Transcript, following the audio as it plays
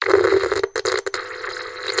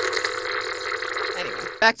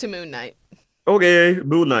Back to Moon Knight. Okay,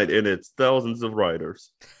 Moon Knight and its thousands of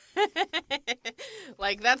writers.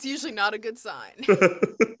 Like, that's usually not a good sign.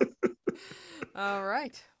 All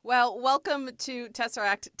right. Well, welcome to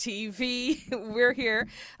Tesseract TV. We're here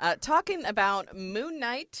talking about Moon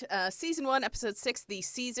Knight, Season 1, Episode 6, the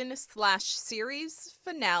season/series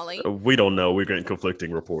finale. We don't know. We're getting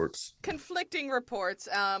conflicting reports. Conflicting reports,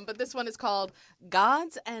 but this one is called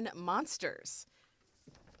Gods and Monsters.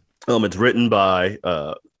 It's written by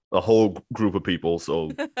a whole group of people.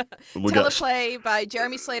 So we Teleplay by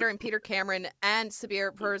Jeremy Slater and Peter Cameron and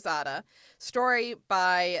Sabir Purzada. Story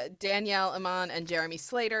by Danielle Iman and Jeremy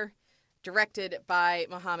Slater. Directed by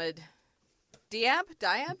Mohammed Diab.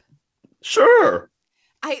 Sure.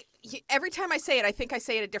 Every time I say it, I think I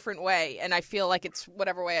say it a different way, and I feel like it's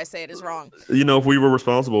whatever way I say it is wrong. You know, if we were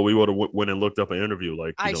responsible, we would have went and looked up an interview,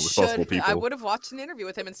 like responsible people. I would have watched an interview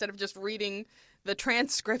with him instead of just reading the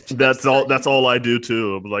transcript. That's all I do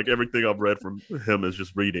too. Like everything I've read from him is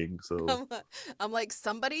just reading. So I'm like,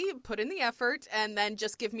 somebody put in the effort and then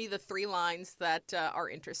just give me the 3 lines that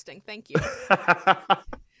are interesting. Thank you.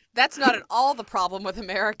 That's not at all the problem with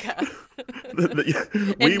America.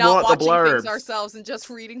 We not want the blurbs things ourselves and just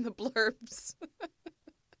reading the blurbs.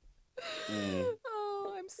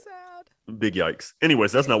 Oh, I'm sad. Big yikes.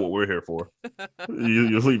 Anyways, that's not what we're here for.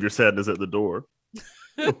 You leave your sadness at the door.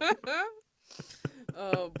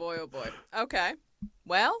 Oh boy. Okay.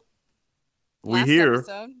 Well, we here.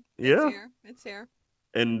 Episode. Yeah. It's here.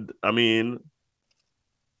 And I mean,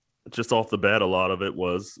 just off the bat, a lot of it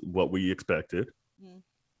was what we expected.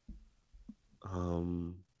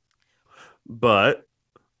 But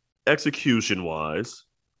execution wise,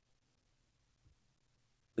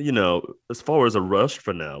 you know, as far as a rushed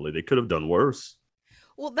finale, they could have done worse.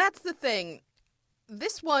 Well, that's the thing.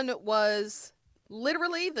 This one was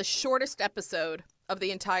literally the shortest episode of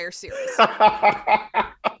the entire series.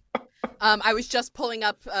 I was just pulling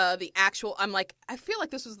up the actual. I'm like, I feel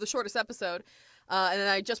like this was the shortest episode. And then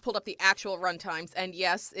I just pulled up the actual runtimes. And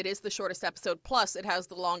yes, it is the shortest episode. Plus, it has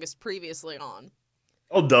the longest previously on.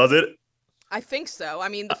 Oh, does it? I think so. I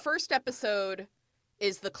mean, the first episode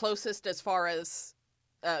is the closest as far as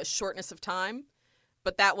shortness of time.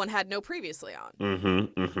 But that one had no previously on.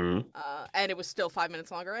 And it was still 5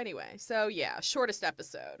 minutes longer anyway. So, yeah, shortest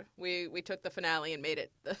episode. We took the finale and made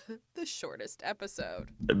it the shortest episode.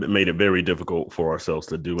 It made it very difficult for ourselves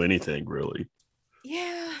to do anything, really.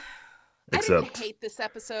 Yeah. Except, I didn't hate this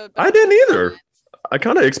episode. I didn't either. I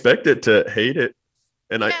kind of expected to hate it.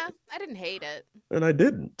 And I didn't hate it. And I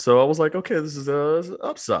didn't. So I was like, okay, this is an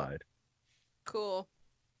upside. Cool.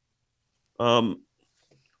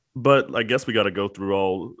 But I guess we got to go through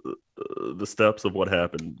all the steps of what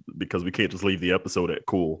happened because we can't just leave the episode at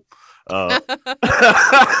cool. You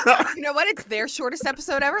know what? It's their shortest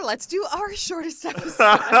episode ever. Let's do our shortest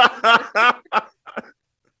episode.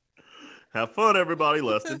 Have fun, everybody.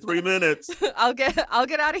 Less than 3 minutes. I'll get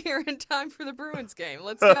out of here in time for the Bruins game.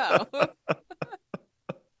 Let's go.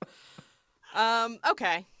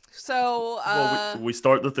 Okay. So we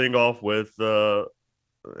start the thing off with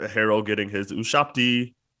Harold getting his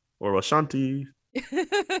Ushapti or Ashanti.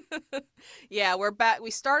 Yeah, we're back.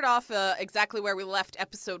 We start off exactly where we left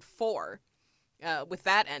episode 4 with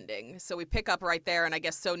that ending. So we pick up right there, and I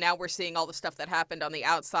guess so now we're seeing all the stuff that happened on the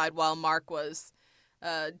outside while Mark was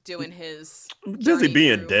doing his busy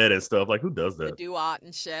being dead and stuff. Like, who does that? The duat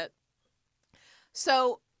and shit.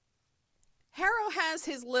 So Harrow has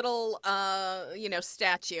his little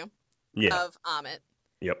statue of Amit.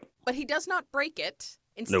 Yep. But he does not break it.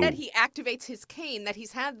 Instead, he activates his cane that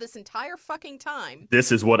he's had this entire fucking time.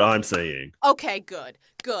 This is what I'm saying. Okay, good.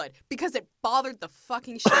 Because it bothered the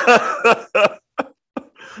fucking shit.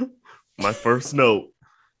 My first note.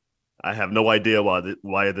 I have no idea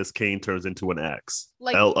why this cane turns into an axe.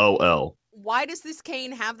 Like, LOL. Why does this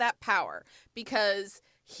cane have that power? Because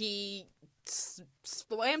he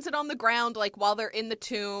slams it on the ground like while they're in the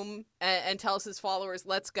tomb and tells his followers,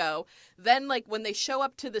 let's go. Then like when they show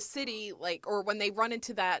up to the city, like, or when they run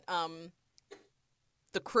into that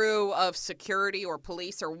the crew of security or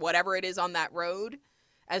police or whatever it is on that road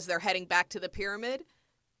as they're heading back to the pyramid,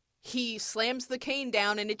 he slams the cane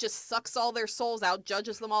down and it just sucks all their souls out,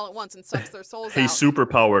 judges them all at once and sucks their souls out. He's super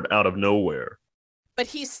powered out of nowhere. But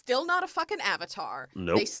he's still not a fucking avatar.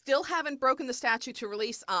 Nope. They still haven't broken the statue to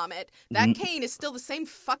release Amit. That cane is still the same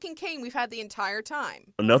fucking cane we've had the entire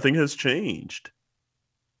time. Nothing has changed.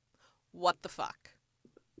 What the fuck?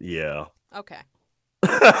 Yeah. Okay.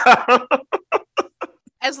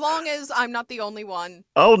 As long as I'm not the only one.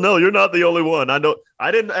 Oh no, you're not the only one. I know.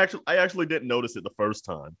 I actually didn't notice it the first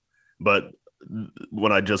time, but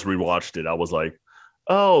when I just rewatched it, I was like,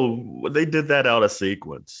 Oh, they did that out of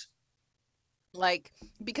sequence. Like,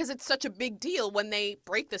 because it's such a big deal when they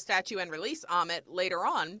break the statue and release Amit later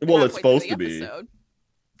on, Well, it's halfway through supposed the to be. episode.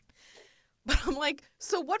 But I'm like,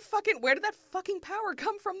 so what fucking, where did that fucking power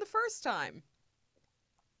come from the first time?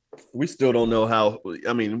 We still don't know how.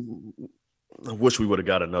 I mean, I wish we would have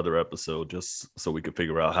got another episode just so we could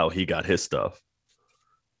figure out how he got his stuff.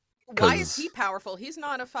 Why is he Because, powerful? He's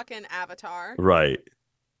not a fucking avatar. right.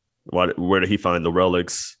 Where did he find the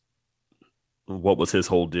relics? What was his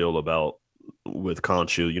whole deal about with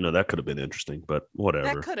Khonshu? That could have been interesting, but That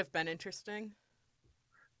whatever. could have been interesting.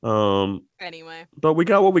 Um, Anyway, but we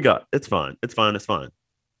got what we got. It's fine. It's fine. It's fine.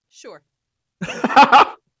 sure.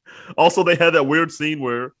 Also, they had that weird scene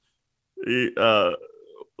where he,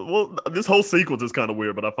 well, this whole sequence is kind of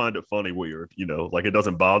weird, but I find it funny weird. Like it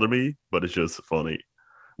doesn't bother me, but it's just funny.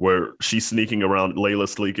 Where she's sneaking around, Layla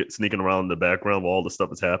sneaking around in the background while all the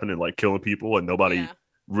stuff is happening, like killing people, and nobody Yeah.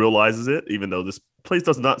 realizes it, even though this place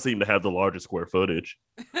does not seem to have the largest square footage.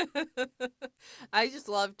 I just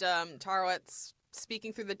loved Tarwet's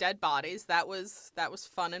speaking through the dead bodies. That was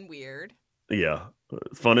fun and weird. Yeah,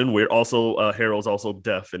 fun and weird. Also, Harold's also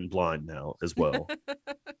deaf and blind now as well.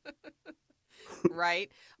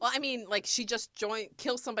 Right? Well, I mean, like she just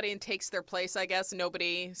kills somebody and takes their place, I guess.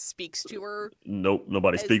 Nobody speaks to her. Nope,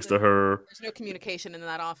 nobody speaks to her. There's no communication in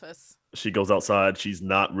that office. She goes outside. She's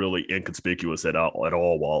not really inconspicuous at all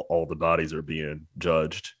while all the bodies are being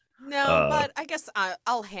judged. No, Uh, but I guess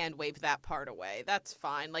I'll hand wave that part away. That's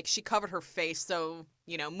fine. Like she covered her face, so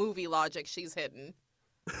movie logic, she's hidden.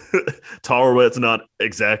 Tarwet's not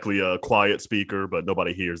exactly a quiet speaker, but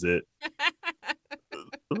nobody hears it.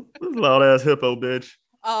 Loud ass hippo bitch.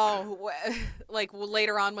 Oh, like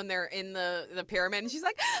later on when they're in the pyramid, and she's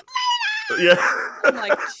like, Yeah. I'm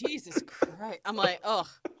like, Jesus Christ. I'm like, ugh,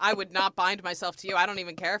 I would not bind myself to you. I don't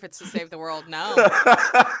even care if it's to save the world. No.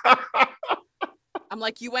 I'm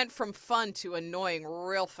like, you went from fun to annoying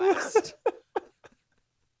real fast.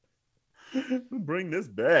 Bring this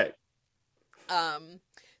back.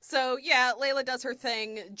 So yeah, Layla does her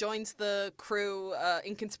thing, joins the crew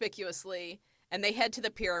inconspicuously, and they head to the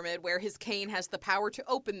pyramid where his cane has the power to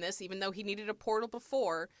open this, even though he needed a portal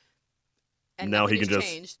before. And Now nothing he has can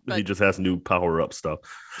changed. just But he just has new power up stuff.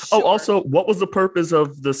 Oh, sure. also, what was the purpose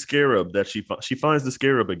of the scarab that she finds the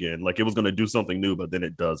scarab again? Like it was going to do something new, but then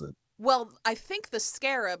it doesn't. Well, I think the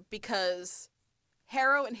scarab, because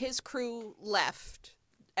Harrow and his crew left,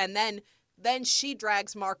 and then she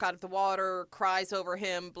drags Mark out of the water, cries over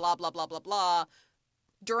him, blah blah blah blah blah.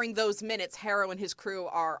 During those minutes, Harrow and his crew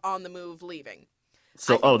are on the move, leaving. I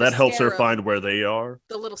So, think the that helps her scarab, find where they are.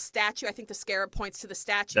 the little statue, I think the scarab points to the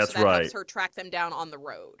statue, so That's that right. helps her track them down on the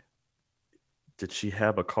road. Did she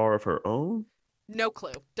have a car of her own? No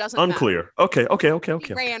clue. Doesn't matter. Unclear. Okay, okay, okay, He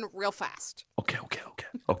okay, okay, ran real fast. okay, okay, okay,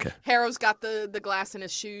 okay. Harrow's got the glass in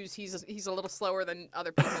his shoes. He's a little slower than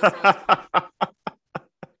other people.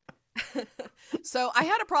 So I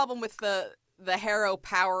had a problem with the Harrow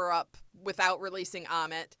power up without releasing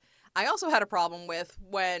Amit. I also had a problem with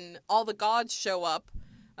when all the gods show up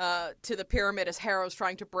to the pyramid as Harrow's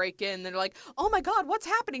trying to break in. They're like, "Oh my God, what's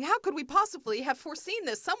happening? How could we possibly have foreseen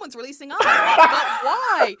this? Someone's releasing Amit, but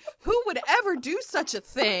why? Who would ever do such a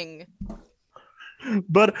thing?"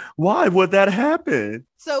 But why would that happen?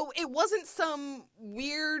 So it wasn't some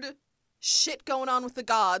weird shit going on with the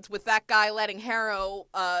gods with that guy letting Harrow,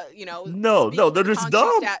 No, they're just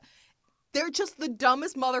dumb. They're just the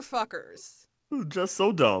dumbest motherfuckers. Just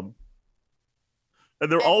so dumb.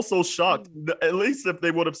 And they're And also shocked. At least if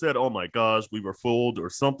they would have said, "Oh my gosh, we were fooled," or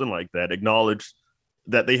something like that, acknowledge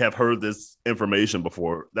that they have heard this information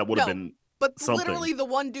before, that would have no, been but something. literally the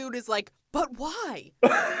one dude is like, "But why?"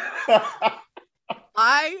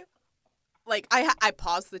 I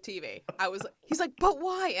paused the TV. He's like, "But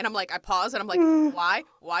why?" And I'm like, I pause and I'm like, "Why?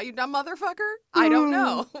 Why, you dumb motherfucker? I don't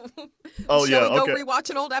know." Oh, Shall yeah, we okay. go rewatch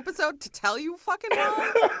an old episode to tell you fucking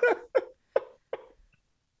why?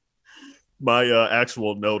 My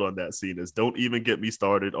actual note on that scene is, don't even get me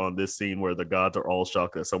started on this scene where the gods are all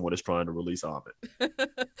shocked that someone is trying to release Amit.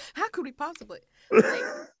 How could we possibly? Like,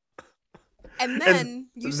 and then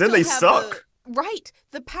you then still they have suck.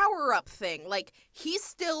 the power up thing. Like, he's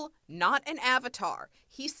still not an avatar.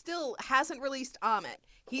 He still hasn't released Amit.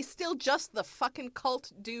 He's still just the fucking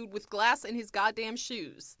cult dude with glass in his goddamn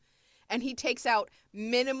shoes. And he takes out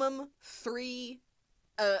minimum 3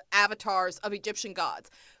 avatars of Egyptian gods.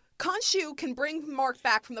 Khonshu can bring Mark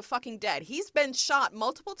back from the fucking dead. He's been shot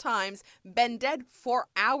multiple times, been dead for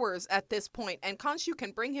hours at this point, and Khonshu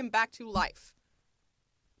can bring him back to life.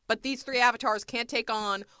 But these 3 avatars can't take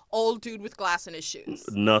on old dude with glass in his shoes.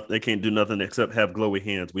 Nothing. They can't do nothing except have glowy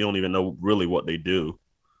hands. We don't even know really what they do,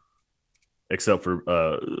 except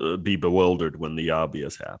for be bewildered when the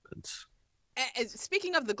obvious happens. And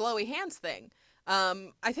speaking of the glowy hands thing,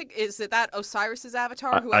 I think is that Osiris's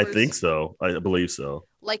avatar? I think Whoever's so. I believe so.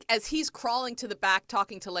 like as he's crawling to the back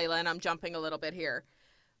talking to Layla, and I'm jumping a little bit here,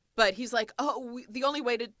 but he's like, "Oh, the only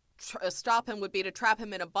way to stop him would be to trap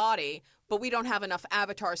him in a body, but we don't have enough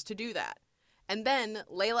avatars to do that." And then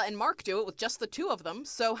Layla and Mark do it with just the 2 of them.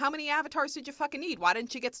 So how many avatars did you fucking need? Why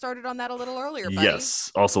didn't you get started on that a little earlier, buddy? Yes.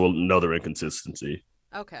 Also, another inconsistency.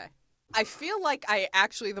 Okay. I feel like I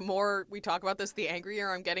actually, the more we talk about this, the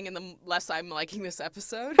angrier I'm getting and the less I'm liking this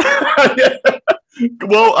episode.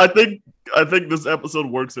 Well, I think this episode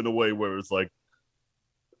works in a way where it's like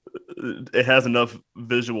it has enough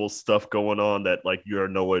visual stuff going on that like you're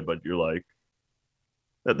annoyed, but you're like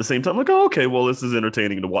at the same time like, oh, okay, well, this is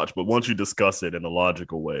entertaining to watch. But once you discuss it in a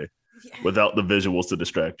logical way, without the visuals to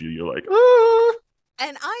distract you, you're like, ah.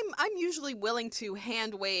 And I'm usually willing to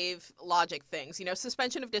hand wave logic things. You know,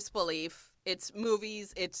 suspension of disbelief. It's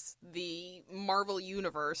movies. It's the Marvel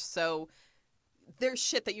universe. So there's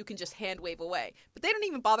shit that you can just hand wave away. But they don't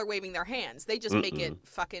even bother waving their hands. They just make it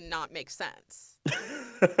fucking not make sense.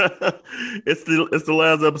 It's the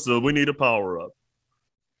last episode. We need a power up.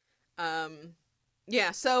 Yeah.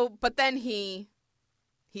 So, but then he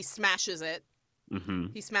smashes it.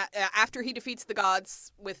 Mm-hmm. After he defeats the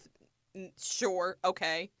gods with. Sure,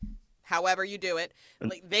 okay. However you do it.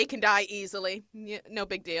 Like, they can die easily. Yeah, no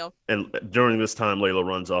big deal. And during this time, Layla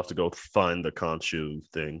runs off to go find the Khonshu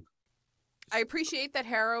thing. I appreciate that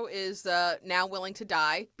Harrow is now willing to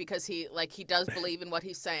die because he does believe in what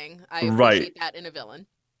he's saying. I appreciate that in a villain.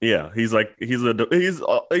 Yeah, he's like he's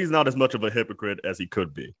not as much of a hypocrite as he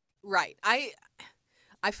could be. Right.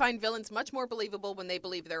 I find villains much more believable when they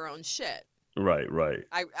believe their own shit. Right.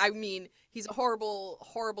 I mean, he's a horrible,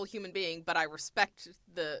 horrible human being, but I respect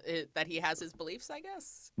that he has his beliefs, I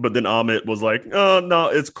guess. But then Amit was like, "Oh no,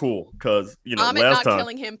 it's cool," because Amit last time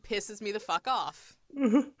killing him pisses me the fuck off.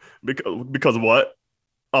 because of what?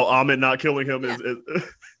 Oh, Amit not killing him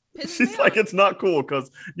is she's like, it's not cool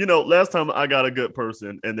because last time I got a good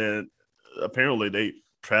person and then apparently they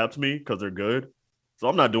trapped me because they're good, so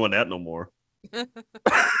I'm not doing that no more.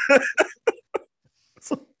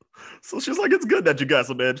 So she's like, it's good that you got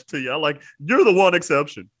some edge to you. I like, you're the one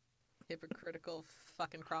exception. Hypocritical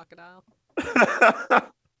fucking crocodile.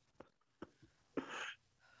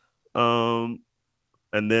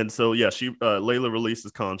 And then so yeah, Layla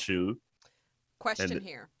releases Khonshu. Question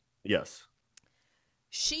here. Yes.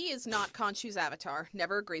 She is not Khonshu's avatar.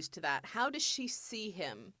 Never agrees to that. How does she see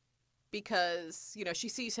him? Because she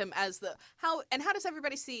sees him as how does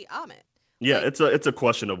everybody see Amit? Yeah, it's a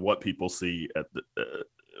question of what people see at the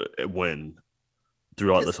when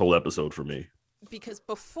throughout this whole episode for me. Because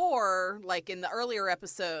before, like in the earlier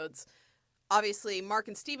episodes, obviously Mark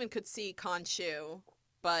and Steven could see Khonshu,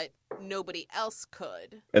 but nobody else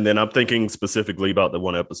could. And then I'm thinking specifically about the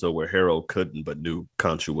one episode where Harrow couldn't but knew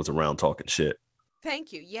Khonshu was around talking shit.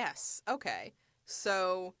 Thank you. Yes. Okay.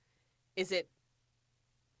 So is it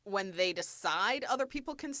when they decide other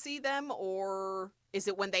people can see them, or is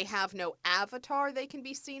it when they have no avatar they can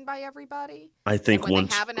be seen by everybody? I think when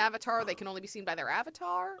they have an avatar, they can only be seen by their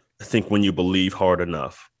avatar? I think when you believe hard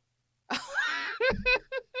enough.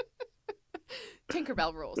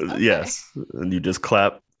 Tinkerbell rules. Okay. Yes. And you just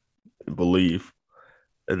clap and believe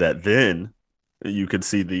that then you can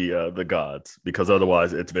see the gods, because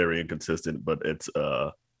otherwise it's very inconsistent, but it's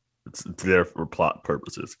there for plot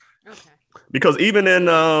purposes. Okay. Because even in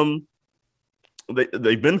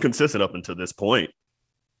they've been consistent up until this point.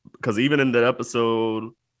 Because even in that episode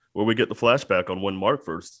where we get the flashback on when Mark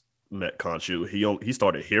first met Khonshu, he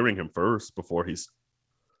started hearing him first before saw him.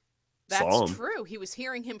 That's true. He was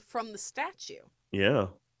hearing him from the statue. Yeah.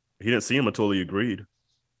 He didn't see him until he agreed.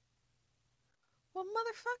 Well,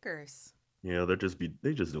 motherfuckers. Yeah,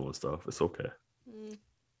 they just doing stuff. It's okay.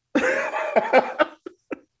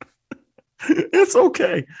 It's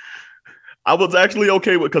okay. I was actually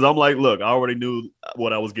okay with, because I'm like, look, I already knew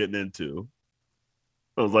what I was getting into.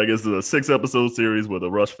 I was like, it's a 6-episode series with a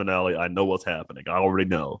rush finale. I know what's happening. I already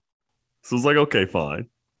know. So it's like, okay, fine.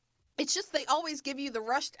 It's just they always give you the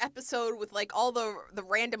rushed episode with like all the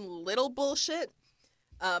random little bullshit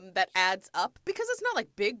that adds up, because it's not like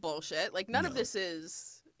big bullshit. Like none of this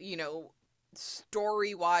is,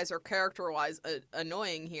 story-wise or character-wise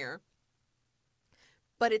annoying here.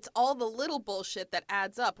 But it's all the little bullshit that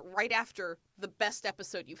adds up right after the best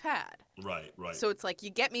episode you've had. Right. So it's like,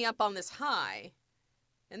 you get me up on this high,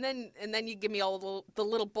 And then you give me all the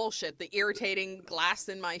little bullshit, the irritating glass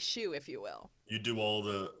in my shoe, if you will. You do all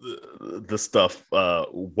the stuff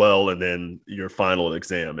well, and then your final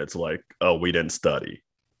exam, it's like, oh, we didn't study.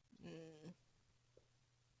 Mm.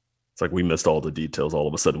 It's like we missed all the details. All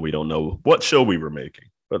of a sudden, we don't know what show we were making,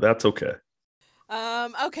 but that's okay.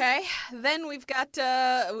 Okay. Then we've got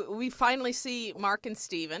we finally see Mark and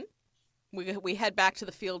Steven. We head back to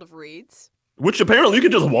the field of reeds. Which apparently you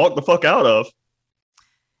can just walk the fuck out of.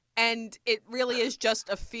 And it really is just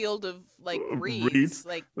a field of like reeds. Reeds.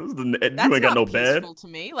 Like You that's ain't got not no peaceful bed. to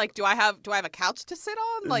me. Like, do I have a couch to sit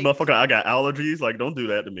on? Like Motherfucker, I got allergies. Like, don't do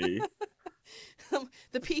that to me.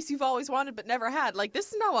 the peace you've always wanted but never had. Like, this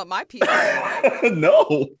is not what my peace is like.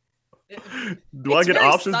 No. Do I It's get very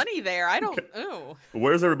options? sunny there. I don't. Oh,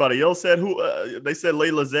 Where's everybody else at? Who they said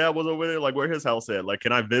Layla Zab was over there. Like, where his house at? Like,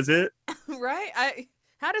 can I visit? right.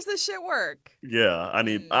 How does this shit work? Yeah, I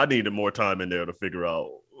Hmm. needed more time in there to figure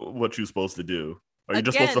out what you're supposed to do. Are you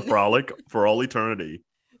just supposed to Again, frolic for all eternity?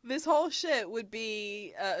 this whole shit would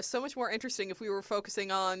be so much more interesting if we were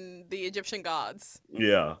focusing on the Egyptian gods.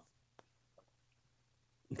 Yeah,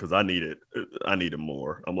 because I needed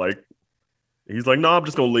more. I'm like, he's like, no, I'm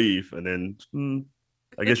just gonna leave, and then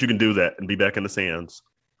I guess you can do that and be back in the sands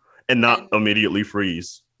and not And immediately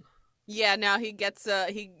freeze. yeah, now he gets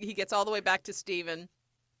he gets all the way back to Stephen.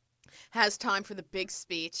 Has time for the big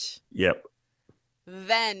speech. Yep.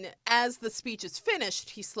 Then, as the speech is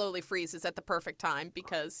finished, he slowly freezes at the perfect time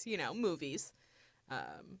because, movies.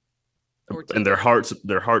 Um, or And TV.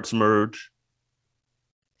 their hearts merge,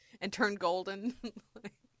 And turn golden.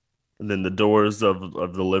 and then the doors of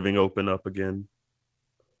the living open up again,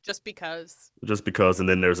 Just because. just because. And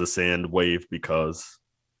then there's a sand wave because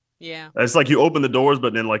Yeah. it's like you open the doors,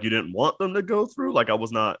 but then like you didn't want them to go through. Like I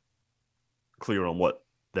was not clear on what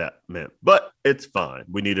that meant, but it's fine.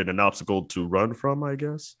 We needed an obstacle to run from, I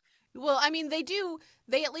guess. Well, I mean,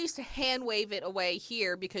 they at least hand wave it away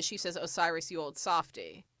here because she says, Osiris, you old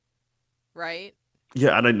softy. Right?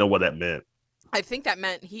 Yeah, I didn't know what that meant. I think that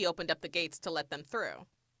meant he opened up the gates to let them through.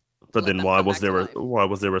 To But let then them come back to life. why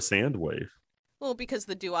was there a sand wave? Well, because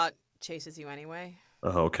the Duat chases you anyway.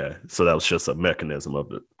 Oh, okay, so that was just a mechanism of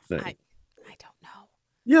the thing. I don't know.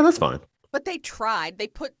 Yeah, that's fine. But they tried. They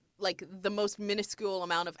put like the most minuscule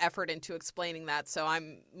amount of effort into explaining that, so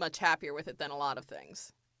I'm much happier with it than a lot of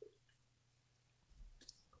things.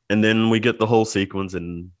 And then we get the whole sequence,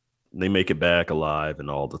 and they make it back alive, and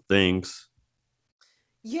all the things.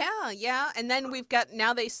 Yeah. And then we've got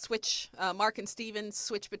now they switch. Mark and Steven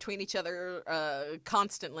switch between each other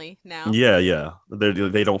constantly now. Yeah.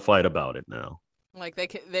 They don't fight about it now. Like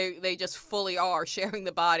they just fully are sharing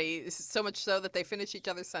the body, so much so that they finish each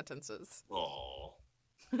other's sentences. Oh.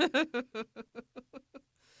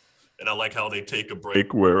 And I like how they take a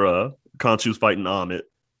break where Khonshu's fighting Amit,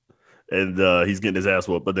 and he's getting his ass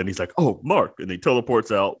whooped, but then he's like, "Oh, Mark," and he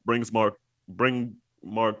teleports out, bring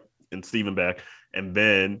Mark and Steven back, and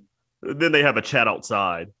then they have a chat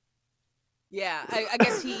outside. Yeah, I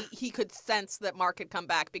guess he could sense that Mark had come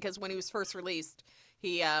back because when he was first released,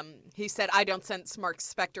 he said, "I don't sense Mark's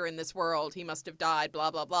specter in this world. He must have died." Blah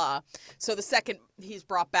blah blah. So the second he's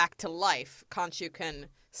brought back to life, Khonshu can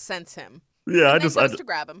sense him. Yeah, And then goes to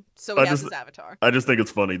grab him, so he has his avatar. I just think it's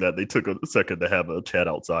funny that they took a second to have a chat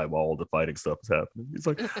outside while all the fighting stuff is happening. He's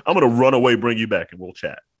like, "I'm gonna run away, bring you back, and we'll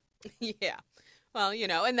chat." Yeah. Well,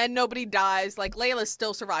 and then nobody dies. Like Layla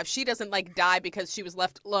still survives. She doesn't like die because she was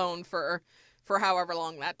left alone for however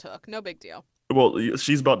long that took. No big deal. Well,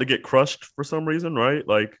 she's about to get crushed for some reason, right?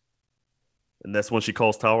 Like, and that's when she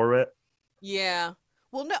calls Taweret. Yeah.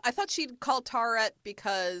 Well, no, I thought she'd call Taret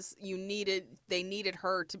because they needed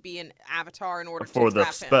her to be an avatar in order For to the trap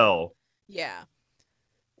him. spell. Yeah.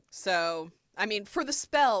 So, I mean, for the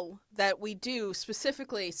spell that we do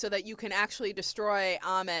specifically so that you can actually destroy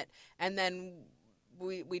Amit and then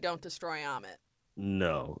we don't destroy Amit.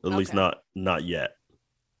 No, at least Okay. not yet.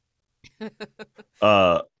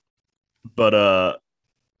 uh but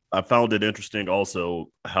I found it interesting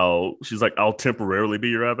also how she's like, "I'll temporarily be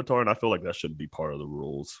your avatar," and I feel like that shouldn't be part of the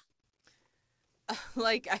rules.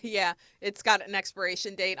 Like, yeah, it's got an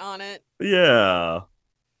expiration date on it. Yeah.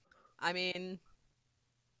 I mean,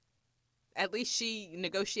 at least she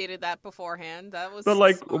negotiated that beforehand. That was But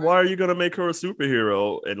like, smart. why are you gonna make her a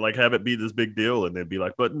superhero and like have it be this big deal and then be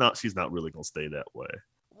like, but not she's not really gonna stay that way.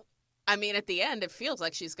 I mean, at the end, it feels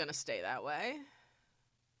like she's going to stay that way.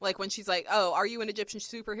 Like when she's like, "Oh, are you an Egyptian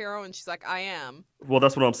superhero?" And she's like, "I am." Well,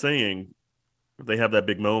 that's what I'm saying. They have that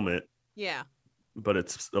big moment, Yeah, but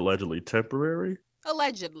it's allegedly temporary.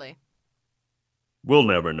 allegedly. We'll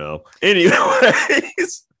never know.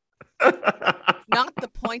 Anyways, Not the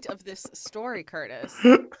point of this story, Curtis.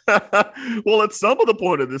 Well, at some of the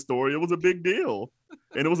point of this story, it was a big deal.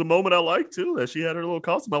 And it was a moment I liked too, that she had her little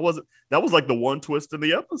costume. That was like the one twist in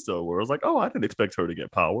the episode where I was like, oh, I didn't expect her to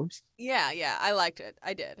get powers. Yeah, I liked it.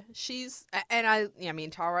 I did. I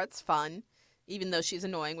mean, Tarat's fun, even though she's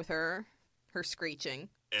annoying with her screeching.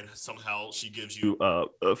 And somehow she gives you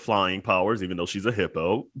flying powers, even though she's a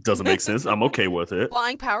hippo. Doesn't make sense. I'm okay with it.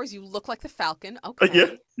 Flying powers, you look like the Falcon. Okay.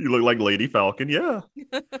 Yeah, you look like Lady Falcon. Yeah.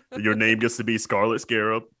 Your name gets to be Scarlet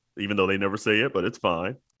Scarab, even though they never say it, but it's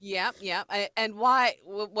fine. Yeah. And why?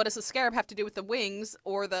 What does the scarab have to do with the wings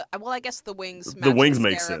or the? Well, I guess the wings. The wings the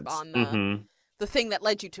make sense on the thing that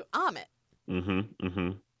led you to Amit.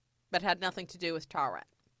 Mm-hmm. But had nothing to do with Tarat.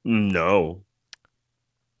 No.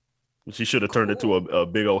 She should have turned into a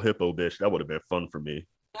big old hippo bitch. That would have been fun for me.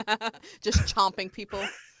 Just chomping people.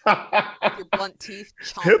 Your blunt teeth.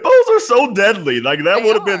 Hippos are so deadly. Like that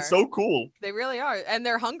would have been so cool. They really are, and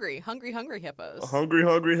they're hungry hippos.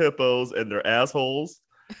 Hungry hippos, and they're assholes,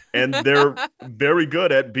 and they're very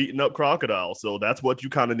good at beating up crocodiles. So that's what you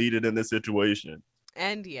kind of needed in this situation.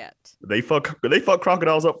 And yet they fuck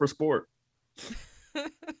crocodiles up for sport.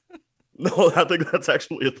 No, I think that's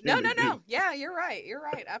actually a thing. No. Yeah, you're right.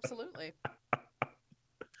 Absolutely.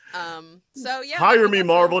 So yeah. Hire me,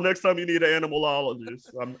 Marvel, next time you need an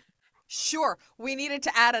animalologist. Sure. We needed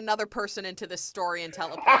to add another person into this story and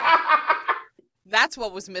teleport. That's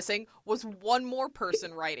what was missing, was one more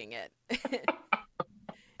person writing it.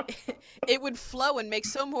 It would flow and make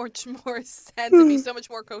so much more sense and be so much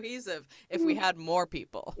more cohesive if we had more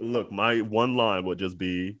people. Look, my one line would just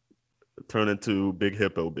be turn into big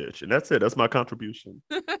hippo bitch. And that's it. That's my contribution.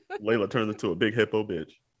 Layla turns into a big hippo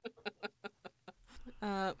bitch.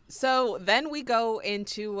 So then we go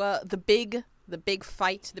into the big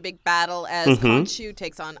fight, the big battle as Khonshu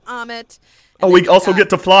takes on Amit. Oh, we also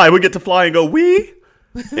get to fly. We get to fly and go wee.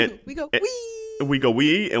 And, we go wee. We go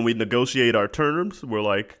wee, and we negotiate our terms. We're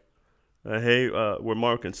like, hey, we're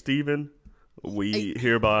Mark and Steven. We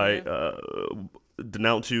hereby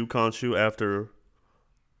denounce you, Khonshu, after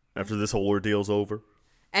this whole ordeal's over.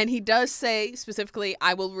 And he does say specifically,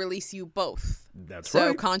 I will release you both. That's right.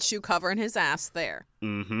 So Khonshu covering his ass there.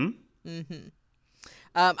 Mm-hmm.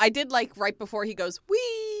 I did like right before he goes,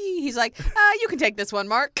 wee, he's like, you can take this one,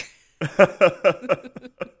 Mark.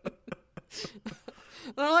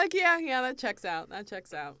 And I'm like, yeah, that checks out.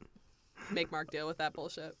 Make Mark deal with that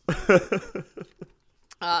bullshit.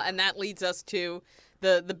 And that leads us to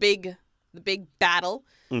the big battle.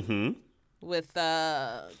 Mm-hmm. With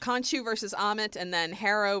Khonshu versus Amit, and then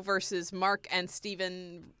Harrow versus Mark and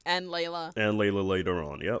Steven and Layla. And Layla later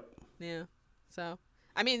on, yep. Yeah. So,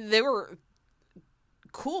 I mean, they were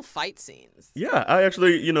cool fight scenes. Yeah, I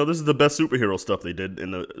actually, this is the best superhero stuff they did in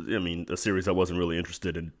the series. I wasn't really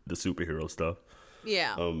interested in the superhero stuff.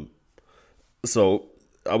 Yeah. So,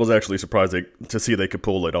 I was actually surprised to see they could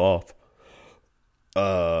pull it off.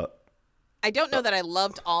 I don't know that I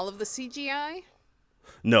loved all of the CGI.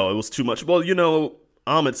 No, it was too much. Well, Amit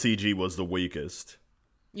CG was the weakest.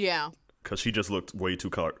 Yeah. Because she just looked way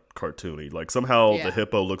too cartoony. Like, somehow the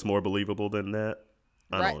hippo looks more believable than that.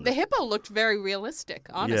 I don't know. The hippo looked very realistic,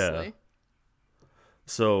 honestly. Yeah.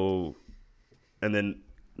 So, and then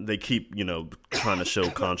they keep, trying to show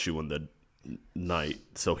Khonshu in the night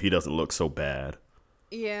so he doesn't look so bad.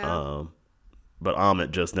 Yeah. But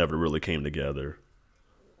Amit just never really came together.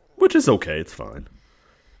 Which is okay. It's fine.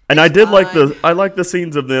 And I did like the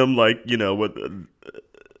scenes of them, like, with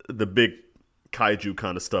the big kaiju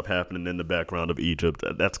kind of stuff happening in the background of Egypt.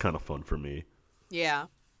 That's kind of fun for me. Yeah.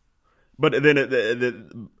 But then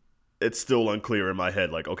it's still unclear in my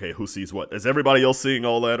head, like, okay, who sees what? Is everybody else seeing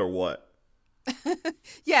all that or what?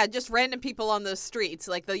 Yeah, just random people on the streets,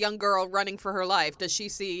 like the young girl running for her life. Does she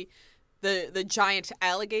see the giant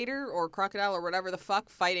alligator or crocodile or whatever the fuck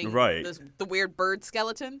fighting the weird bird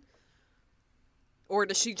skeleton? Or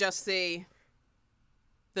does she just see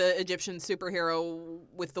the Egyptian superhero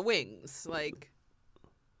with the wings? Like,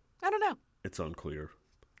 I don't know. It's unclear.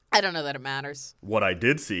 I don't know that it matters. What I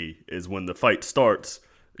did see is when the fight starts,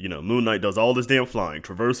 Moon Knight does all this damn flying,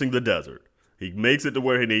 traversing the desert. He makes it to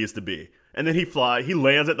where he needs to be. And then he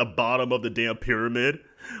lands at the bottom of the damn pyramid.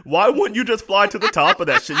 Why wouldn't you just fly to the top of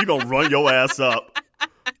that shit? You're going to run your ass up.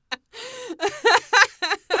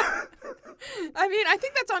 I mean, I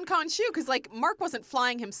think that's on Khonshu, because, like, Mark wasn't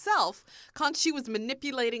flying himself. Khonshu was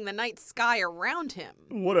manipulating the night sky around him.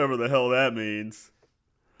 Whatever the hell that means.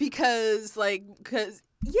 Because Khonshu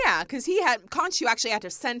actually had to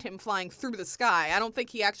send him flying through the sky. I don't think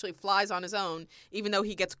he actually flies on his own, even though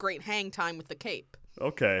he gets great hang time with the cape.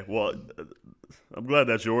 Okay, well, I'm glad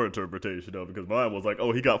that's your interpretation of it, because mine was like,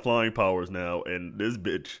 oh, he got flying powers now, and this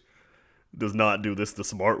bitch does not do this the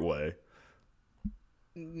smart way.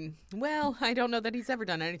 Well, I don't know that he's ever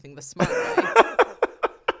done anything the smart way.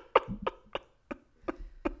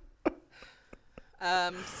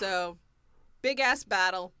 So big ass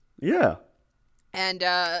battle. Yeah. And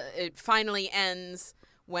it finally ends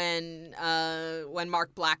when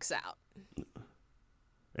Mark blacks out.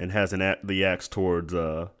 And has the axe towards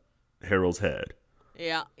Harold's head.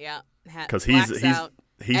 Yeah. Because he's out.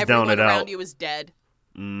 He's Everyone down and around out. you is dead.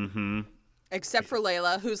 Mm-hmm. Except for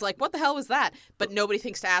Layla, who's like, what the hell was that? But nobody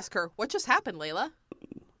thinks to ask her, what just happened, Layla?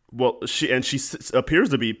 Well, she appears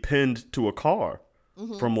to be pinned to a car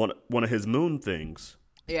from one of his moon things.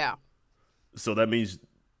 Yeah. So that means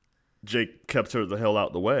Jake kept her the hell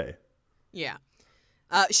out the way. Yeah.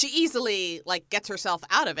 She easily, gets herself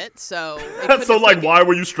out of it, so... So, why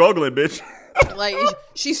were you struggling, bitch?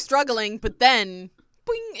 She's struggling, but then,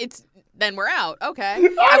 boing, then we're out. Okay.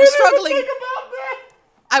 I was struggling. Think about that.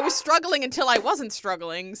 I was struggling until I wasn't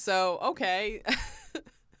struggling, so, okay.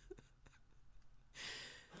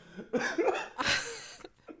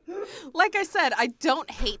 Like I said, I don't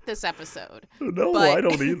hate this episode. No, but, I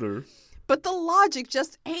don't either. But the logic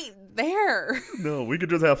just ain't there. No, we could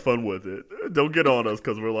just have fun with it. Don't get on us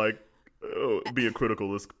because we're being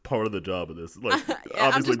critical is part of the job of this. Yeah,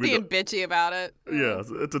 I'm just being bitchy about it. Yeah,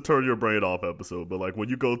 it's a turn your brain off episode, but when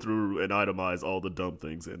you go through and itemize all the dumb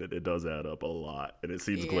things in it, it does add up a lot, and it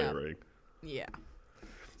seems glaring. Yeah.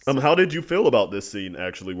 How did you feel about this scene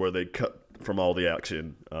actually, where they cut from all the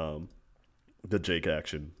action, the Jake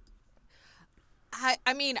action?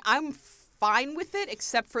 I mean, I'm fine with it,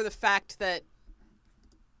 except for the fact that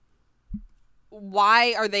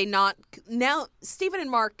why are they not now? Steven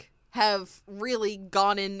and Mark have really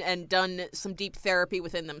gone in and done some deep therapy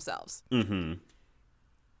within themselves. Mm-hmm.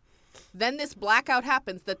 Then this blackout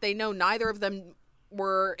happens that they know neither of them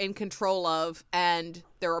were in control of, and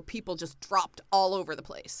there are people just dropped all over the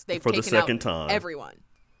place. They've for taken the second out time everyone.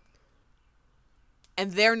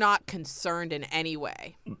 And they're not concerned in any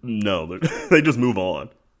way. No, they just move on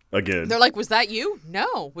again. They're like, was that you?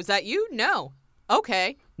 No. Was that you? No.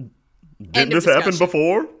 Okay. Didn't this happen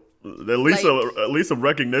before? At least a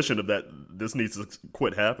recognition of that this needs to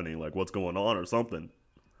quit happening, what's going on or something.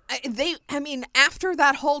 After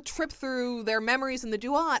that whole trip through their memories in the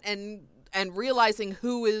Duat and realizing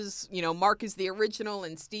who is, Mark is the original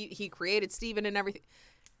and he created Steven and everything,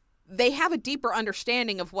 they have a deeper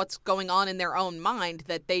understanding of what's going on in their own mind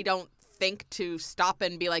that they don't think to stop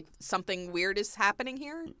and be like, something weird is happening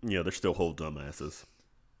here. Yeah, they're still whole dumbasses.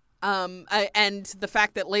 And the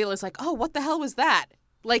fact that Layla's like, oh, what the hell was that?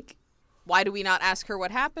 Why do we not ask her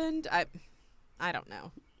what happened? I don't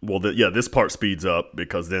know. Well, this part speeds up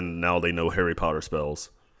because then now they know Harry Potter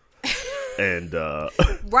spells. And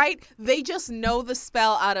right? They just know the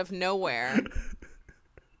spell out of nowhere.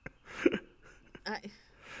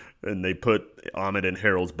 And they put Amit in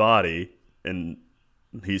Harold's body, and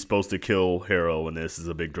he's supposed to kill Harrow, and this is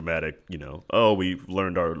a big dramatic, we've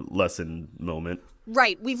learned our lesson moment.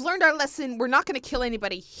 Right. We've learned our lesson. We're not going to kill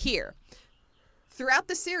anybody here. Throughout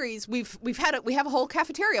the series, we have a whole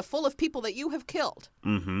cafeteria full of people that you have killed.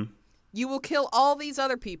 Mm-hmm. You will kill all these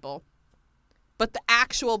other people, but the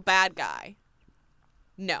actual bad guy,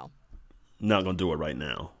 no. Not going to do it right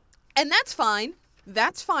now. And that's fine.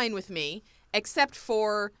 That's fine with me, except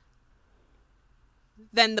for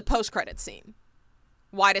then the post-credits scene.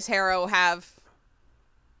 Why does Harrow have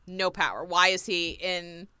no power? Why is he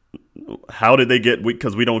in... How did they get...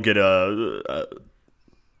 Because we don't get a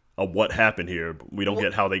what happened here. We don't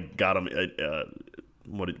get how they got him...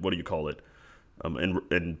 what do you call it?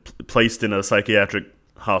 And placed in a psychiatric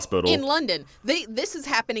hospital. In London. This is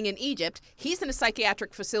happening in Egypt. He's in a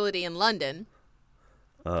psychiatric facility in London.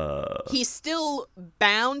 He's still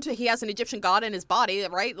bound. He has an Egyptian god in his body,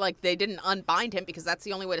 right? They didn't unbind him because that's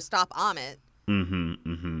the only way to stop Amit. Mm-hmm,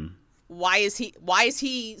 mm-hmm. Why is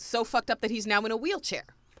he so fucked up that he's now in a wheelchair?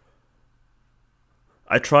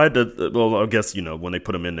 I tried to, I guess, when they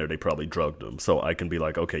put him in there, they probably drugged him. So I can be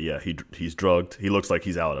like, okay, yeah, he's drugged. He looks like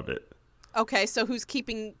he's out of it. Okay, so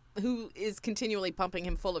who is continually pumping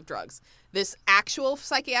him full of drugs? This actual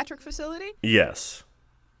psychiatric facility? Yes.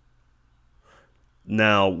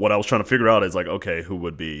 Now, what I was trying to figure out is okay, who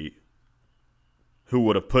would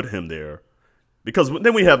have put him there? Because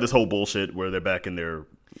then we have this whole bullshit where they're back in their...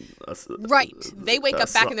 right. They wake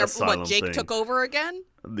up back in their... What, Jake thing. Took over again?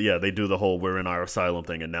 Yeah, they do the whole we're in our asylum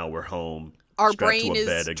thing and now we're home. Our brain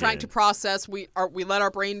is trying to process. We let our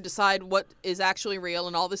brain decide what is actually real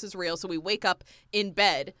and all this is real. So we wake up in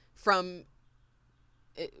bed from...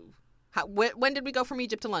 When did we go from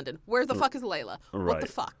Egypt to London? Where the fuck is Layla? Right. What the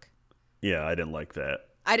fuck? Yeah, I didn't like that.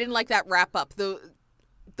 I didn't like that wrap up. The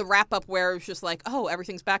wrap up where it was just like, oh,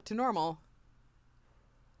 everything's back to normal.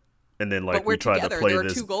 And then, But we're we tried together. to play There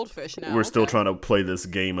this. are 2 goldfish now. We're still Okay. trying to play this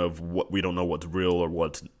game of what we don't know what's real or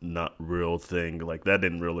what's not real thing. Like that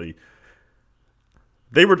didn't really.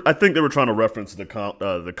 I think they were trying to reference the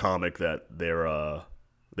comic that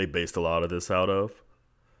they based a lot of this out of.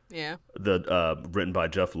 Yeah. Written by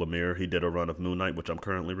Jeff Lemire. He did a run of Moon Knight, which I'm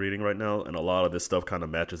currently reading right now, and a lot of this stuff kind of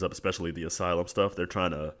matches up, especially the Asylum stuff.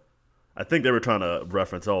 I think they were trying to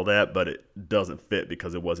reference all that, but it doesn't fit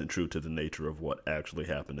because it wasn't true to the nature of what actually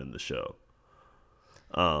happened in the show.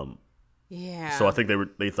 Yeah. So I think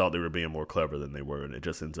they thought they were being more clever than they were, and it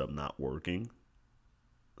just ends up not working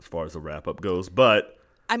as far as the wrap up goes. But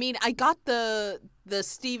I mean, I got the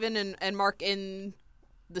Steven and Mark in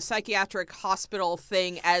the psychiatric hospital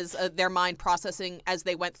thing as their mind processing as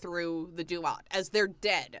they went through the Duat, as they're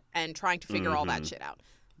dead and trying to figure all that shit out.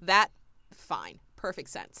 That, fine. Perfect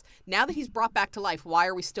sense. Now that he's brought back to life, why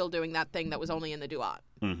are we still doing that thing that was only in the Duat?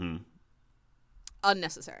 Mm-hmm.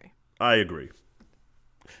 Unnecessary. I agree.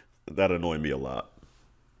 That annoyed me a lot.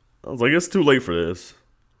 I was like, it's too late for this.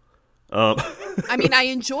 I mean, I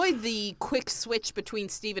enjoyed the quick switch between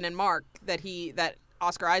Steven and Mark that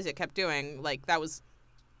Oscar Isaac kept doing. Like, that was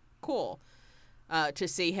cool to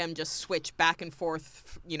see him just switch back and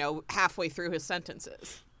forth, halfway through his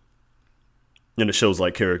sentences. And it shows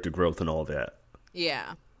like character growth and all that.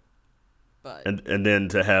 Yeah. But And then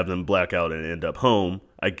to have them black out and end up home,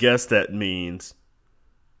 I guess that means,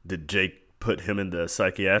 did Jake put him in the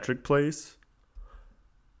psychiatric place?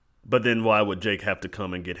 But then why would Jake have to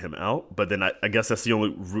come and get him out? But then I guess that's the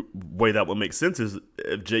only way that would make sense is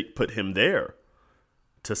if Jake put him there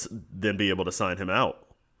to then be able to sign him out.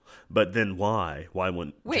 But then why? Why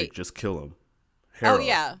wouldn't Jake just kill him? Harrow. Oh,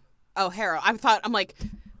 yeah. Oh, Harrow. I'm like,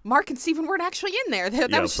 Mark and Steven weren't actually in there.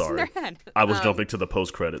 That was just in their head. I was jumping to the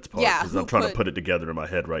post-credits part because I'm trying to put it together in my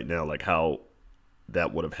head right now, like how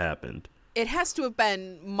that would have happened. It has to have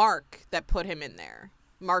been Mark that put him in there.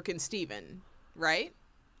 Mark and Steven, right?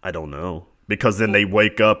 I don't know. Because then they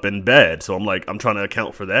wake up in bed. So I'm trying to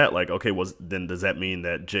account for that. Like, okay, then does that mean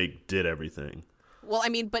that Jake did everything? Well, I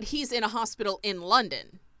mean, but he's in a hospital in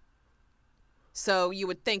London. So you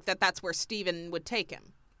would think that that's where Steven would take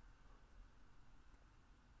him.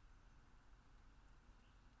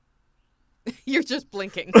 You're just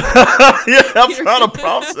blinking. Yeah, I'm trying to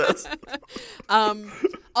process.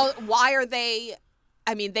 Why are they...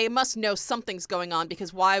 I mean, they must know something's going on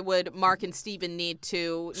because why would Mark and Steven need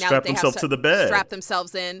to... now strap that they themselves have to the bed. Strap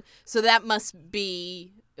themselves in. So that must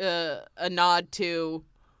be a nod to...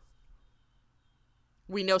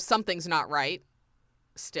 We know something's not right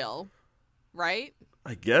still, right?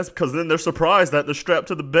 I guess, because then they're surprised that they're strapped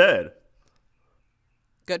to the bed.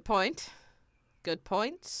 Good point. Good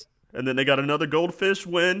point. And then they got another goldfish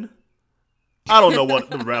win. I don't know what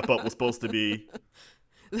the wrap-up was supposed to be.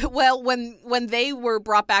 Well, when they were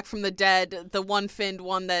brought back from the dead, the one-finned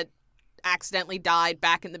one that accidentally died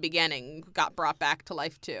back in the beginning got brought back to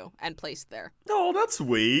life too and placed there. Oh, that's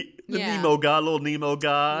sweet. The Yeah. Nemo guy, little Nemo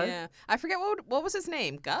guy. Yeah, I forget what was his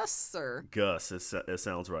name. Gus or Gus. It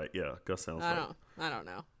sounds right. Yeah, Gus sounds right. I don't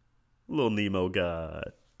know. Little Nemo guy.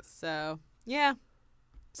 So yeah.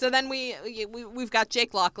 So then we've got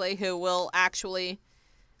Jake Lockley who will actually.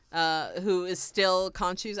 Who is still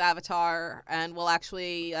Khonshu's avatar and will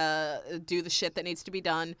actually do the shit that needs to be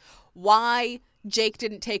done. Why Jake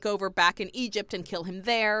didn't take over back in Egypt and kill him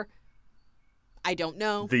there, I don't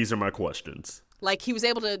know. These are my questions. Like, he was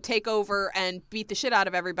able to take over and beat the shit out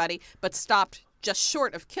of everybody, but stopped just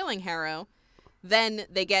short of killing Harrow. Then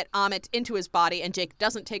they get Amit into his body, and Jake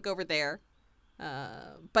doesn't take over there.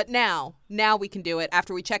 But now we can do it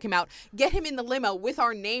after we check him out. Get him in the limo with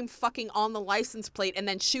our name fucking on the license plate and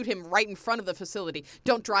then shoot him right in front of the facility.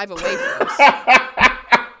 Don't drive away first.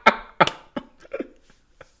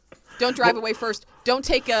 Don't drive away first. Don't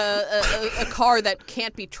take a car that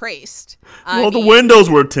can't be traced. The windows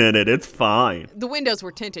were tinted. It's fine. The windows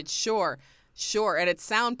were tinted, sure. And it's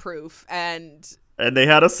soundproof, and they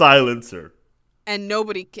had a silencer. And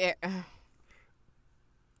nobody cared.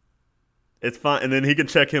 It's fine. And then he can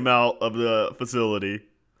check him out of the facility.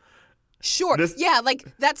 Sure. Yeah, like,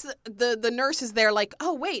 that's the nurse is there like,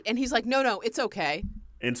 oh, wait. And he's like, no, it's okay.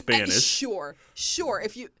 In Spanish. Sure.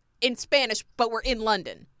 In Spanish, but we're in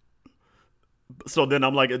London. So then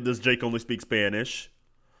I'm like, does Jake only speak Spanish?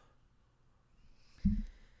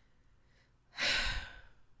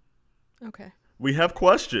 Okay. We have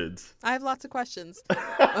questions. I have lots of questions.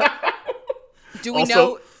 Do we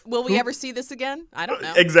know Will we ever see this again? I don't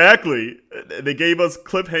know. Exactly. They gave us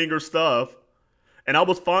cliffhanger stuff, and I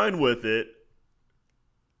was fine with it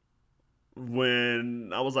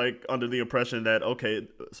when I was like under the impression that, okay,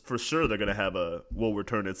 for sure they're going to have a "we'll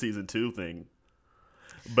return in season 2" thing.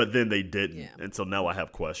 But then they didn't. Yeah. And so now I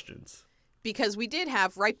have questions. Because we did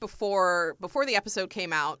have, right before the episode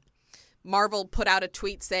came out, Marvel put out a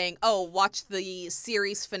tweet saying, oh, watch the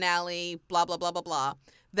series finale, blah, blah, blah, blah, blah.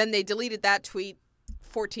 Then they deleted that tweet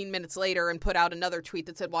 14 minutes later and put out another tweet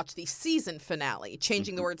that said, watch the season finale,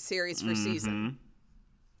 changing the word series for season.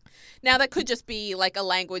 Now, that could just be like a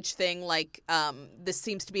language thing, like this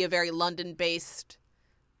seems to be a very London-based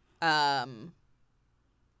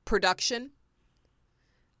production.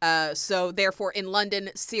 So therefore, in London,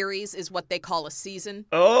 series is what they call a season.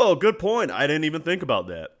 Oh, good point. I didn't even think about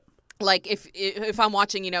that. Like if I'm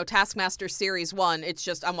watching, Taskmaster Series 1, it's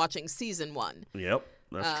just I'm watching Season 1. Yep,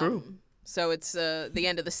 that's true. So it's the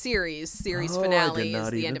end of the series finale is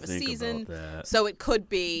the end of a season. So it could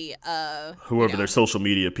be whoever their social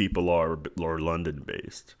media people are London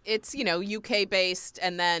based. It's UK based,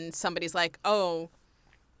 and then somebody's like, oh,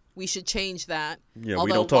 we should change that. Yeah, although,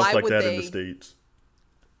 we don't talk like that in the States.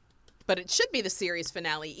 But it should be the series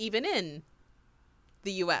finale, even in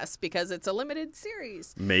the U.S., because it's a limited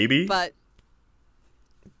series. Maybe. But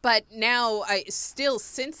now,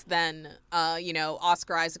 since then,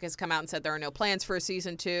 Oscar Isaac has come out and said there are no plans for a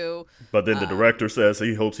season 2. But then the director says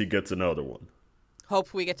he hopes he gets another one.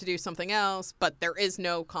 Hope we get to do something else, but there is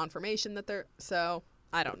no confirmation that so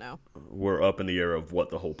I don't know. We're up in the air of what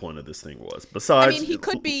the whole point of this thing was. Besides, he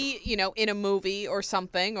could be, in a movie or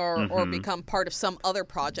something, or become part of some other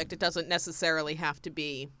project. It doesn't necessarily have to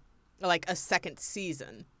be like a second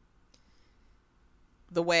season.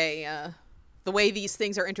 The way these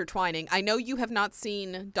things are intertwining. I know you have not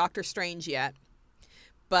seen Doctor Strange yet,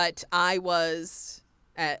 but I will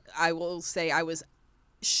say I was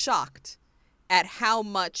shocked at how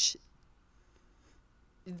much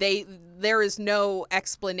there is no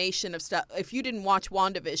explanation of stuff. If you didn't watch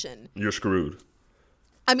WandaVision, you're screwed.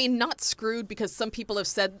 I mean, not screwed, because some people have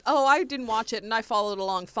said, oh, I didn't watch it and I followed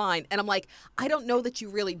along fine. And I'm like, I don't know that you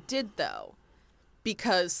really did, though,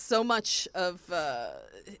 because so much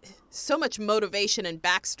motivation and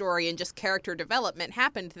backstory and just character development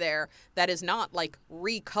happened there that is not like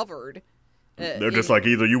recovered. They're just like,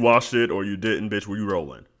 either you watched it or you didn't, bitch, were you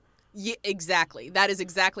rolling? Yeah, exactly. That is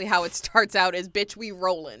exactly how it starts out, as bitch, we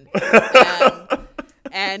rollin'.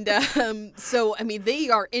 So, I mean, they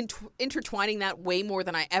are intertwining that way more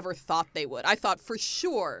than I ever thought they would. I thought for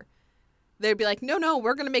sure they'd be like, no,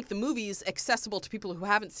 we're going to make the movies accessible to people who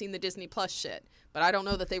haven't seen the Disney Plus shit. But I don't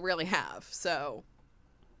know that they really have, so.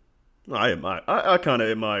 I kind of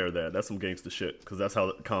admire that. That's some gangster shit, because that's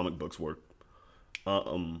how comic books work.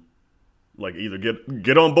 Like, either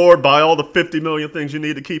get on board, buy all the 50 million things you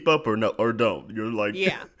need to keep up, or don't. You're like,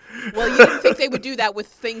 yeah. Well, you didn't think they would do that with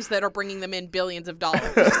things that are bringing them in billions of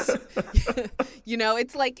dollars.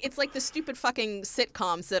 It's like the stupid fucking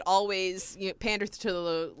sitcoms that always pander to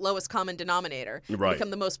the lowest common denominator, right, become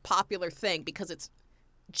the most popular thing because it's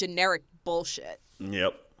generic bullshit.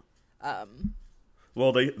 Yep.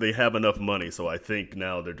 Well, they have enough money, so I think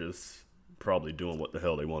now they're just probably doing what the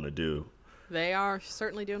hell they want to do. They are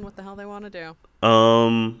certainly doing what the hell they want to do.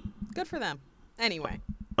 Good for them. Anyway,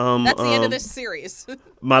 that's the end of this series.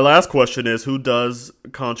 My last question is, who does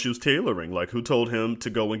Khonshu's tailoring? Like, who told him to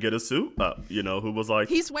go and get a suit? Who was like...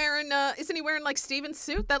 He's wearing, isn't he wearing, like, Steven's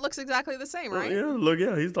suit? That looks exactly the same, right?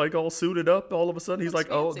 He's, like, all suited up all of a sudden. He's like,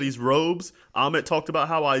 fancy. Oh, these robes. Ahmet talked about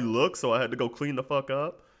how I look, so I had to go clean the fuck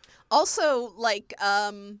up. Also, like,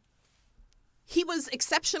 he was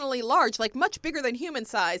exceptionally large, like much bigger than human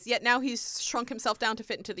size, yet now he's shrunk himself down to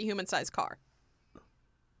fit into the human size car.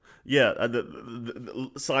 Yeah,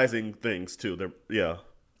 the sizing things too. Yeah.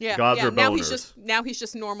 Gods are boners. Now he's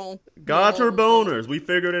just normal. Gods are boners. We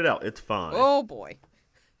figured it out. It's fine. Oh boy,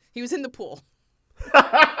 he was in the pool.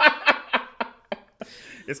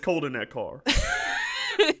 It's cold in that car.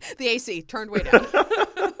 The AC turned way down.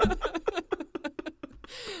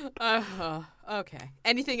 Okay.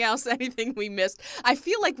 Anything else? Anything we missed? I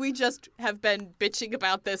feel like we just have been bitching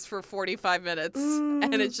about this for 45 minutes,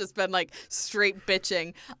 and it's just been like straight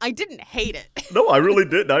bitching. I didn't hate it. No, I really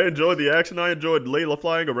didn't. I enjoyed the action. I enjoyed Layla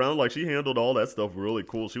flying around. Like, she handled all that stuff really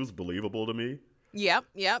cool. She was believable to me. Yep.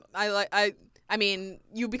 I mean,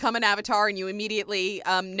 you become an avatar and you immediately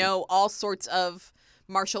know all sorts of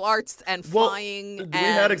martial arts and flying. We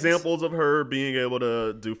had examples of her being able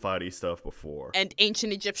to do fighty stuff before. And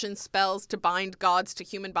ancient Egyptian spells to bind gods to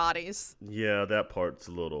human bodies. Yeah, that part's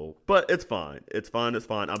a little... But it's fine. It's fine.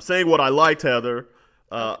 I'm saying what I liked, Heather.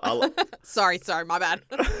 Sorry, my bad.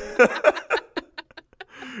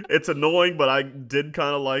 It's annoying, but I did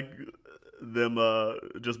kind of like them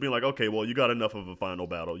just being like, okay, well, you got enough of a final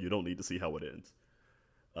battle. You don't need to see how it ends.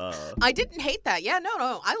 I didn't hate that. Yeah,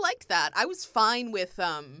 no, I liked that. I was fine with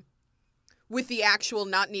the actual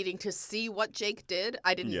not needing to see what Jake did.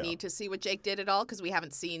 I didn't need to see what Jake did at all because we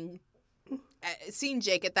haven't seen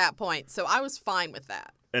Jake at that point. So I was fine with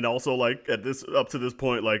that. And also, like up to this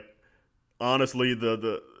point, like honestly,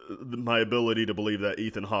 my ability to believe that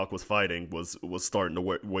Ethan Hawke was fighting was starting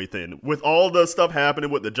to weigh thin. With all the stuff happening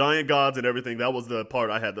with the giant gods and everything, that was the part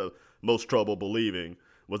I had the most trouble believing,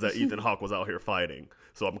 was that Ethan Hawke was out here fighting.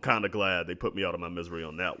 So I'm kind of glad they put me out of my misery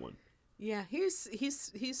on that one. Yeah, he's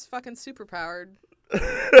fucking superpowered.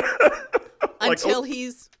 Like, until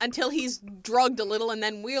he's drugged a little and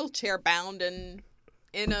then wheelchair bound and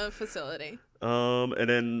in a facility. And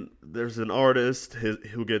then there's an artist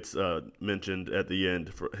who gets mentioned at the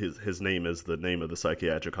end. For his name is the name of the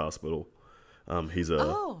psychiatric hospital. I don't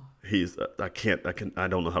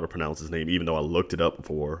know how to pronounce his name, even though I looked it up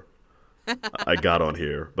before I got on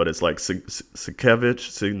here. But it's like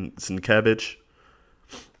Sienkiewicz.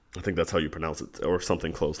 I think that's how you pronounce it, or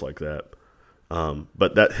something close like that.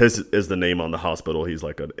 But that his is the name on the hospital. He's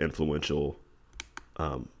like an influential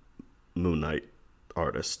Moon Knight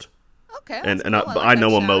artist. Okay, and cool. I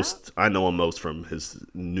know him most. I know him most from his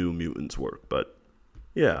New Mutants work. But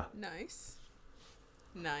yeah, nice.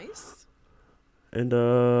 And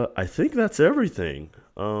I think that's everything.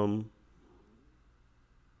 So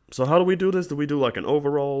how do we do this? Do we do like an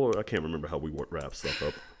overall, or I can't remember how we wrap stuff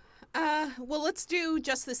up. Well, let's do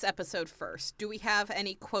just this episode first. Do we have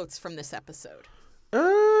any quotes from this episode?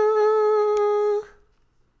 I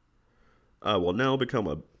will now become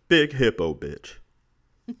a big hippo bitch.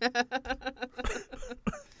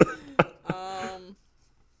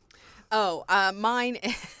 Mine.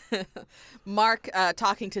 Mark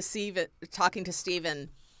talking to Steven.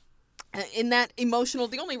 In that emotional,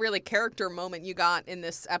 the only really character moment you got in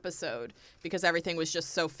this episode, because everything was just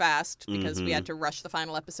so fast, because we had to rush the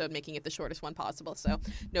final episode, making it the shortest one possible, so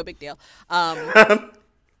no big deal.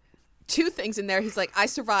 Two things in there. He's like, I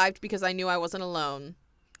survived because I knew I wasn't alone,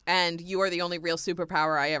 and you are the only real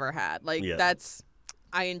superpower I ever had. Like,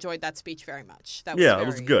 I enjoyed that speech very much. It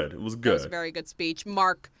was good. It was good. That was a very good speech.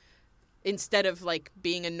 Mark, instead of, like,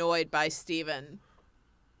 being annoyed by Steven,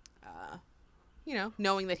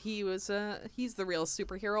 knowing that he's the real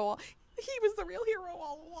superhero. He was the real hero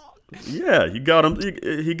all along. Yeah, he got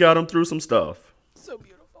him through some stuff. So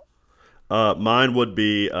beautiful. Mine would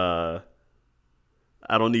be, I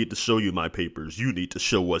don't need to show you my papers. You need to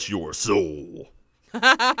show us your soul.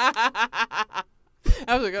 That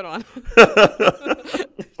was a good one.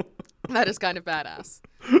 That is kind of badass.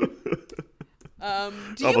 I'm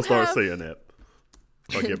gonna start saying that.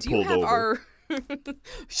 I'll get pulled over.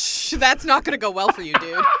 Shh, that's not gonna go well for you,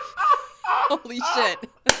 dude. Holy shit.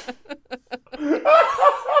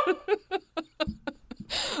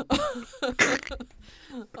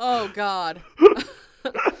 Oh God.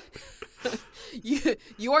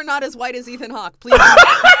 You are not as white as Ethan Hawke. Please.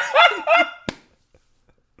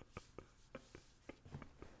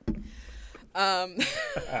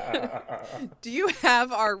 Do you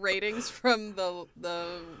have our ratings from the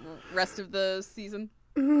rest of the season?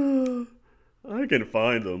 I can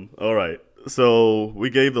find them. All right. So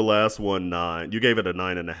we gave the last one 9. You gave it a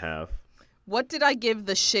 9.5. What did I give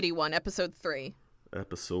the shitty one? Episode 3.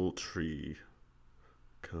 Episode 3.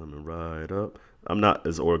 Coming right up. I'm not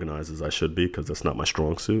as organized as I should be because that's not my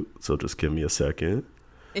strong suit. So just give me a second.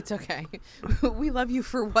 It's okay. We love you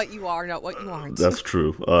for what you are, not what you aren't. That's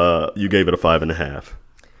true. You gave it a 5.5.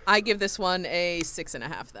 I give this one a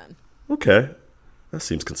 6.5 then. Okay. That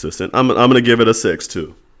seems consistent. I'm gonna give it a 6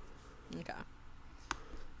 too.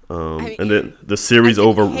 Okay. And then the series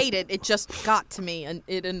over. I hate it. It just got to me, and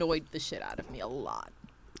it annoyed the shit out of me a lot.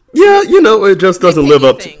 Yeah, it just doesn't live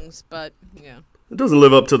up to things, but yeah. It doesn't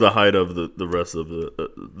live up to the height of the rest of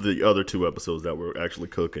the other 2 episodes that were actually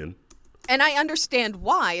cooking. And I understand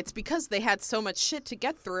why. It's because they had so much shit to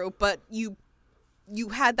get through, but you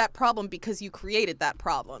had that problem because you created that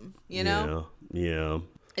problem, you know? Yeah.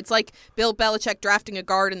 It's like Bill Belichick drafting a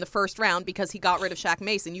guard in the first round because he got rid of Shaq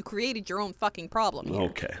Mason. You created your own fucking problem here.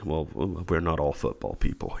 Okay, well, we're not all football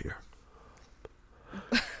people here.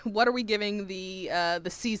 What are we giving the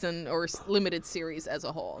season or limited series as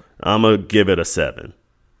a whole? I'm going to give it a 7.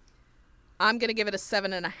 I'm going to give it a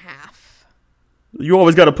 7.5. You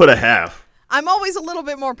always got to put a half. I'm always a little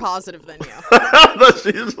bit more positive than you.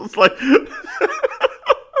 She's just like...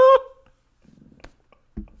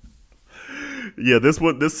 Yeah, this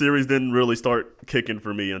series didn't really start kicking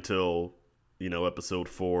for me until, episode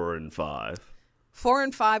 4 and 5. 4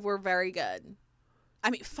 and 5 were very good. I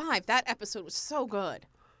mean, 5, that episode was so good.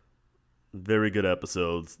 Very good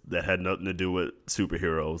episodes that had nothing to do with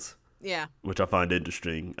superheroes. Yeah. Which I find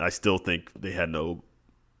interesting. I still think they had no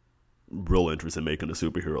real interest in making a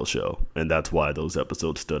superhero show, and that's why those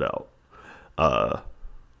episodes stood out.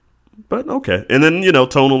 But okay. And then,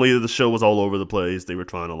 tonally the show was all over the place. They were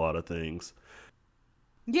trying a lot of things.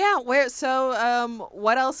 Yeah,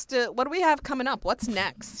 what else what do we have coming up? What's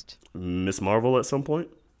next? Miss Marvel at some point?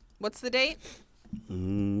 What's the date?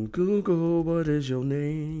 Google, what is your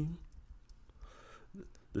name?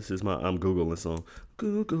 This is I'm Googling song.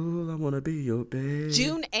 Google, I want to be your babe.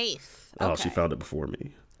 June 8th. Okay. Oh, she found it before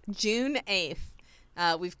me. June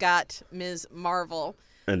 8th. We've got Ms. Marvel.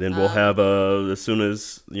 And then we'll have, as soon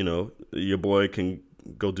as, your boy can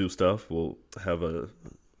go do stuff, we'll have a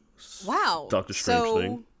Doctor Strange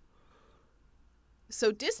thing.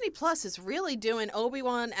 So Disney Plus is really doing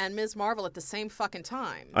Obi-Wan and Ms. Marvel at the same fucking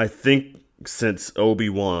time. I think since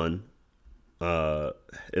Obi-Wan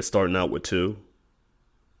is starting out with 2,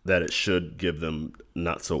 that it should give them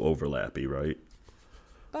not so overlappy, right?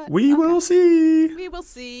 But we will see. We will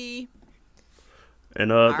see.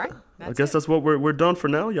 And all right, I guess that's what we're done for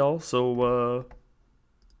now, y'all. So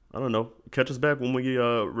I don't know. Catch us back when we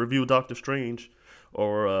review Doctor Strange,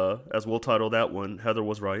 or as we'll title that one, Heather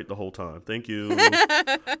was right the whole time. Thank you.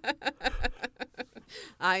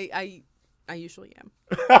 I usually am.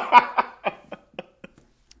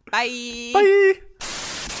 Bye. Bye.